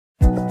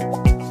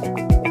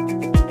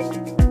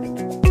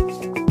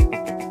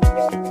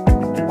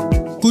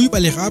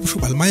balik absu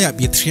palmaya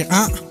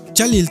bietshea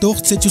chalil toch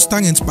se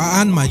chustangen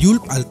spaan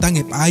mayul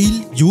altangep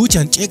ail yu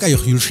chan cheka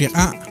yoh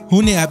yulshea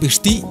hune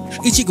abisti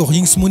ichiko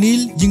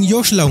yingsmunil ying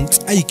yosh laung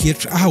aikir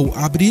au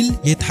abril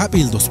yet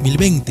habil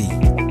 2020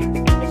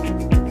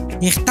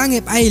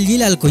 Ichtangep ail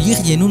yilal ko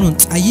yih yenunun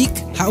ayik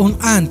haun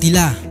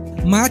antila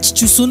mach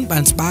chusun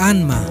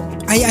paan ma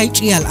ay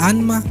trial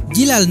anma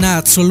gilal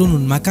naat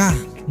solunun maka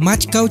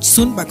mach couch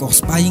sun bakok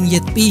spaying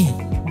yetpi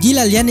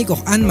gilal yanik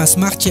och an mas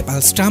machchep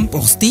al stramp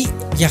ochsti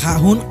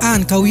yahahun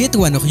an kawyet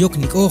wanok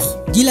yoknik och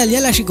gilal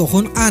yalashik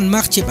ochun an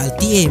machchep al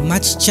tie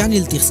mach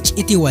channel tirs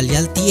iti wal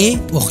yal tie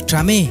och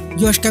trame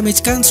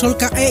yoshkamitskan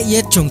solka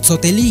yet chong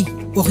tsoteli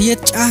och yet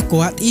chah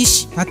koat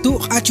ish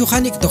atu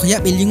achuhanik toch ya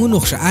belingun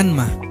och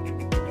anma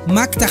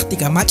Mak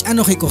taktika mach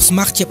anojikos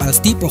machchep al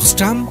stip och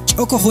stram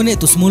choko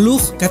hunetus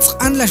muluch katsk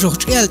an la joch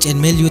trial en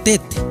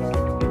meliutet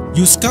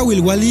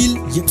Yuskawil walil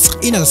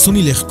yepsk inal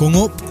sunilech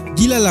kongop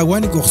gila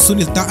lawani koh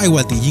sunil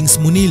taaiwati yings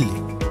munil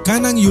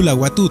kanang yula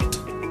watut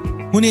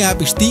hune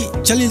abisti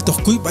chalil toh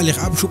kuy balek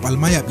abshup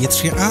almaya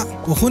bietshea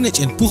o hune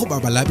chen puh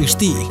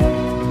babalabishti